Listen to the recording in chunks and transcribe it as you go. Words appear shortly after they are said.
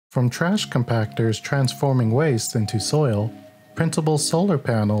From trash compactors transforming waste into soil, printable solar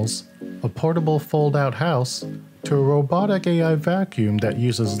panels, a portable fold-out house, to a robotic AI vacuum that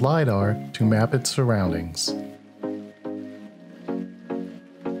uses lidar to map its surroundings.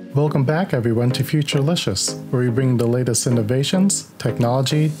 Welcome back everyone to Futurelicious, where we bring the latest innovations,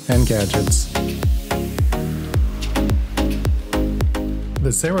 technology, and gadgets. The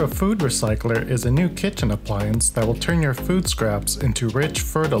Zera food recycler is a new kitchen appliance that will turn your food scraps into rich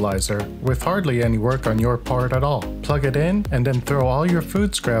fertilizer with hardly any work on your part at all. Plug it in and then throw all your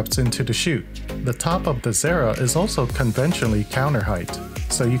food scraps into the chute. The top of the Zera is also conventionally counter height,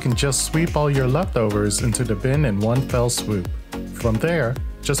 so you can just sweep all your leftovers into the bin in one fell swoop. From there,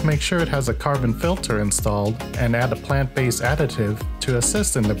 just make sure it has a carbon filter installed and add a plant-based additive to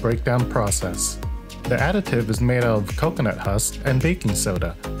assist in the breakdown process. The additive is made out of coconut husk and baking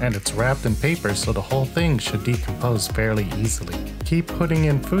soda, and it's wrapped in paper so the whole thing should decompose fairly easily. Keep putting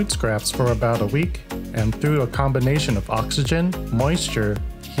in food scraps for about a week, and through a combination of oxygen, moisture,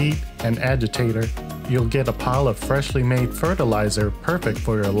 heat, and agitator, you'll get a pile of freshly made fertilizer perfect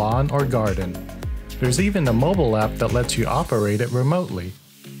for your lawn or garden. There's even a mobile app that lets you operate it remotely.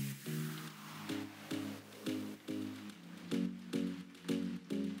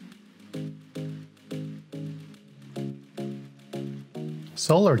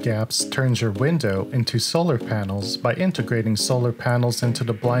 SolarGaps turns your window into solar panels by integrating solar panels into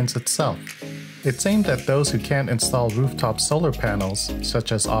the blinds itself. It's aimed at those who can't install rooftop solar panels,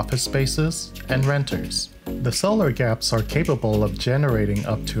 such as office spaces and renters. The SolarGaps are capable of generating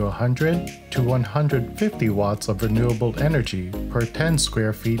up to 100 to 150 watts of renewable energy per 10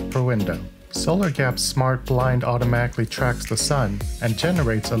 square feet per window. SolarGaps' smart blind automatically tracks the sun and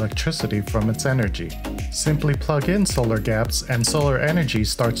generates electricity from its energy. Simply plug in SolarGaps and solar energy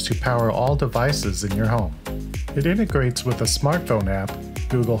starts to power all devices in your home. It integrates with a smartphone app,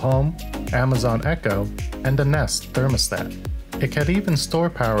 Google Home, Amazon Echo, and the Nest thermostat. It can even store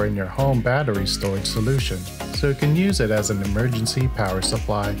power in your home battery storage solution, so you can use it as an emergency power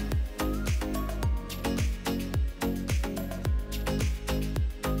supply.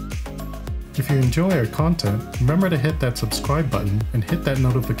 If you enjoy our content, remember to hit that subscribe button and hit that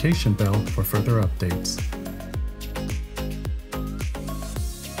notification bell for further updates.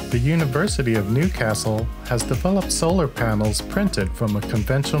 The University of Newcastle has developed solar panels printed from a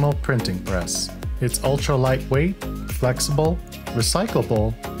conventional printing press. It's ultra lightweight, flexible,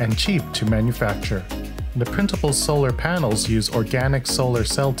 recyclable, and cheap to manufacture. The printable solar panels use organic solar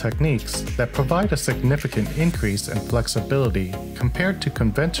cell techniques that provide a significant increase in flexibility compared to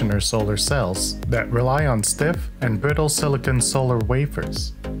conventional solar cells that rely on stiff and brittle silicon solar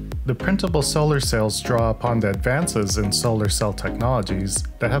wafers. The printable solar cells draw upon the advances in solar cell technologies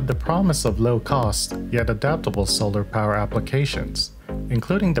that have the promise of low-cost yet adaptable solar power applications,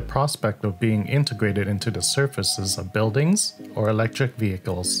 including the prospect of being integrated into the surfaces of buildings or electric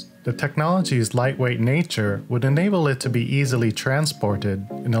vehicles. The technology's lightweight nature would enable it to be easily transported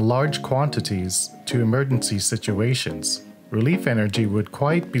in large quantities to emergency situations. Relief energy would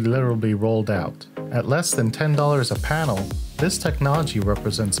quite be literally rolled out. At less than $10 a panel, this technology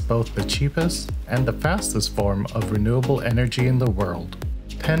represents both the cheapest and the fastest form of renewable energy in the world.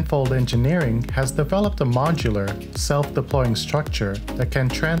 Tenfold Engineering has developed a modular, self-deploying structure that can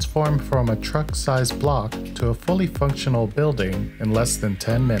transform from a truck-sized block to a fully functional building in less than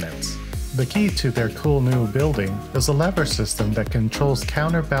 10 minutes. The key to their cool new building is a lever system that controls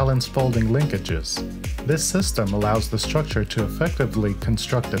counterbalance folding linkages. This system allows the structure to effectively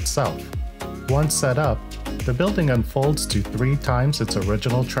construct itself. Once set up, the building unfolds to 3 times its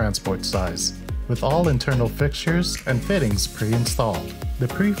original transport size, with all internal fixtures and fittings pre-installed. The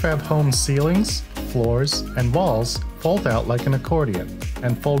prefab home's ceilings, floors, and walls fold out like an accordion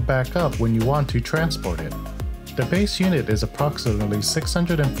and fold back up when you want to transport it. The base unit is approximately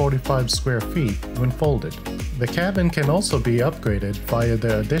 645 square feet when folded. The cabin can also be upgraded via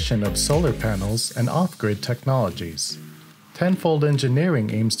the addition of solar panels and off-grid technologies. Tenfold Engineering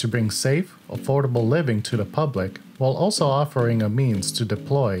aims to bring safe, affordable living to the public while also offering a means to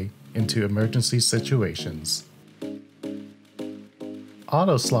deploy into emergency situations.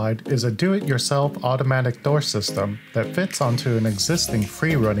 Autoslide is a do-it-yourself automatic door system that fits onto an existing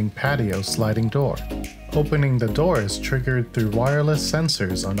free-running patio sliding door. Opening the door is triggered through wireless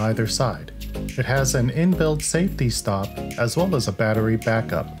sensors on either side. It has an inbuilt safety stop as well as a battery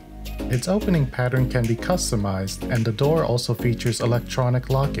backup. Its opening pattern can be customized, and the door also features electronic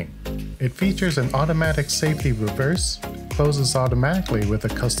locking. It features an automatic safety reverse, closes automatically with a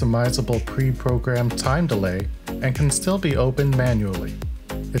customizable pre-programmed time delay, and can still be opened manually.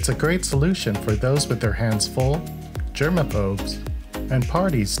 It's a great solution for those with their hands full, germaphobes, and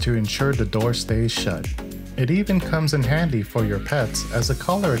parties to ensure the door stays shut. It even comes in handy for your pets, as a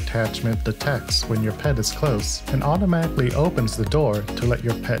collar attachment detects when your pet is close and automatically opens the door to let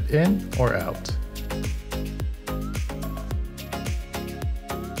your pet in or out.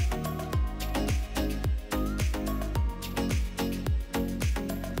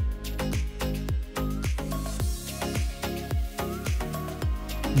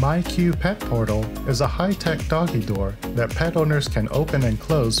 MyQ Pet Portal is a high-tech doggy door that pet owners can open and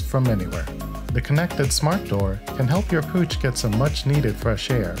close from anywhere. The connected smart door can help your pooch get some much-needed fresh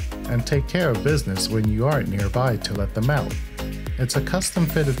air and take care of business when you aren't nearby to let them out. It's a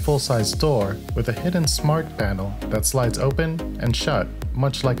custom-fitted full-size door with a hidden smart panel that slides open and shut,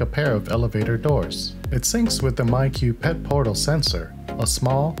 much like a pair of elevator doors. It syncs with the MyQ Pet Portal sensor, a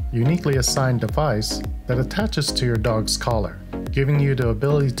small, uniquely assigned device that attaches to your dog's collar, giving you the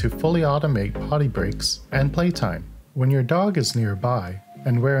ability to fully automate potty breaks and playtime. When your dog is nearby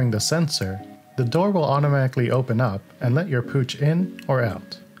and wearing the sensor, the door will automatically open up and let your pooch in or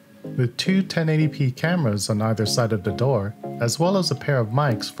out. With two 1080p cameras on either side of the door, as well as a pair of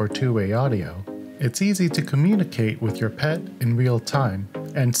mics for two-way audio, it's easy to communicate with your pet in real time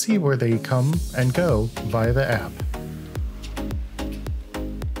and see where they come and go via the app.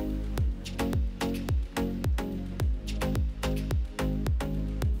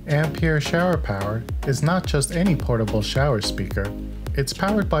 Ampere shower power is not just any portable shower speaker, it's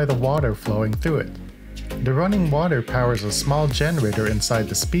powered by the water flowing through it. The running water powers a small generator inside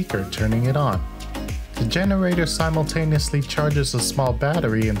the speaker, turning it on. The generator simultaneously charges a small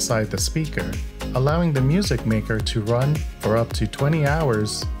battery inside the speaker, allowing the music maker to run for up to 20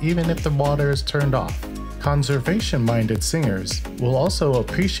 hours even if the water is turned off. Conservation-minded singers will also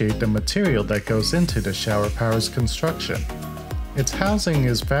appreciate the material that goes into the shower power's construction. Its housing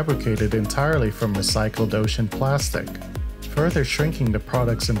is fabricated entirely from recycled ocean plastic, further shrinking the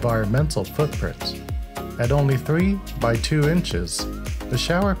product's environmental footprint. At only 3 by 2 inches, the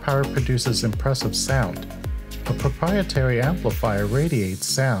shower power produces impressive sound. A proprietary amplifier radiates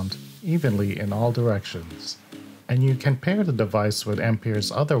sound evenly in all directions, and you can pair the device with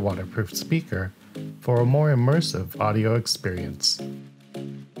Ampere's other waterproof speaker for a more immersive audio experience.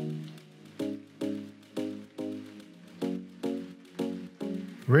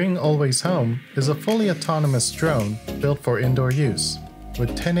 Ring Always Home is a fully autonomous drone built for indoor use.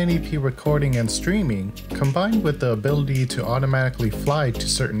 With 1080p recording and streaming, combined with the ability to automatically fly to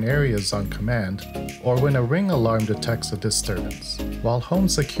certain areas on command, or when a Ring alarm detects a disturbance. While home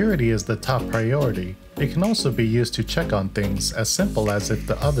security is the top priority, it can also be used to check on things as simple as if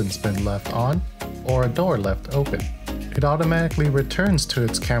the oven's been left on or a door left open. It automatically returns to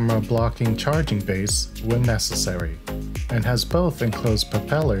its camera-blocking charging base when necessary, and has both enclosed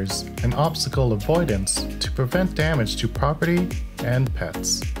propellers and obstacle avoidance to prevent damage to property and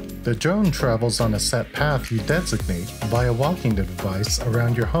pets. The drone travels on a set path you designate via walking the device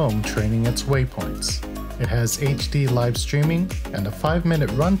around your home, training its waypoints. It has HD live streaming and a 5-minute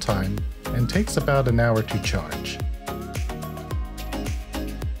runtime and takes about an hour to charge.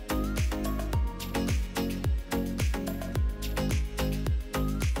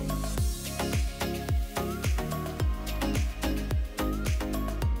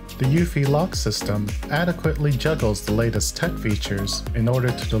 The Eufy Lock system adequately juggles the latest tech features in order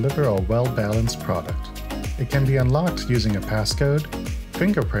to deliver a well-balanced product. It can be unlocked using a passcode,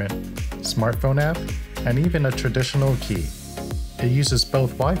 fingerprint, smartphone app, and even a traditional key. It uses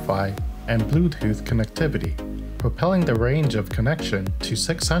both Wi-Fi and Bluetooth connectivity, propelling the range of connection to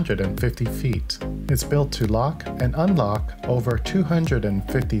 650 feet. It's built to lock and unlock over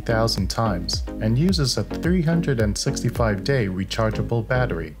 250,000 times and uses a 365-day rechargeable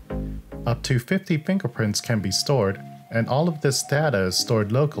battery. Up to 50 fingerprints can be stored, and all of this data is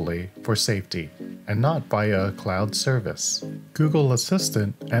stored locally for safety and not via a cloud service. Google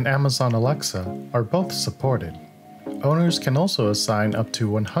Assistant and Amazon Alexa are both supported. Owners can also assign up to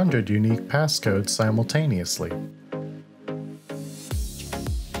 100 unique passcodes simultaneously.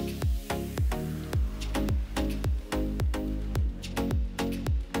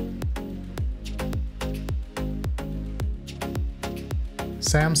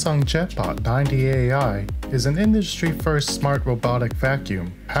 Samsung Jetbot 90 AI is an industry-first smart robotic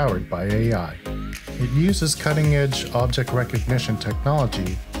vacuum powered by AI. It uses cutting-edge object recognition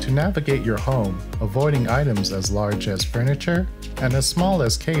technology to navigate your home, avoiding items as large as furniture and as small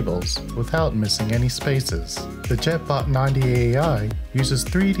as cables without missing any spaces. The Jetbot 90 AI uses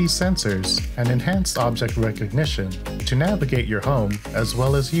 3D sensors and enhanced object recognition to navigate your home as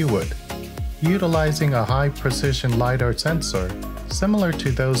well as you would. Utilizing a high-precision lidar sensor, similar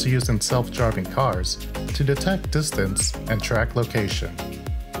to those used in self-driving cars, to detect distance and track location.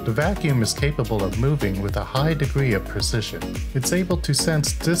 The vacuum is capable of moving with a high degree of precision. It's able to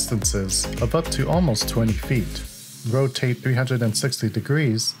sense distances of up to almost 20 feet, rotate 360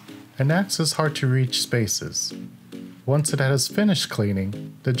 degrees, and access hard-to-reach spaces. Once it has finished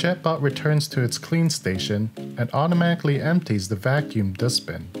cleaning, the Jetbot returns to its clean station and automatically empties the vacuum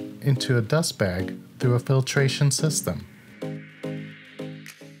dustbin into a dust bag through a filtration system.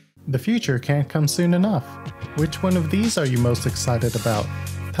 The future can't come soon enough. Which one of these are you most excited about?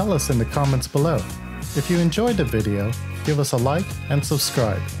 Tell us in the comments below. If you enjoyed the video, give us a like and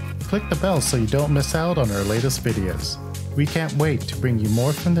subscribe. Click the bell so you don't miss out on our latest videos. We can't wait to bring you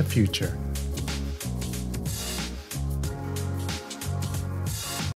more from the future.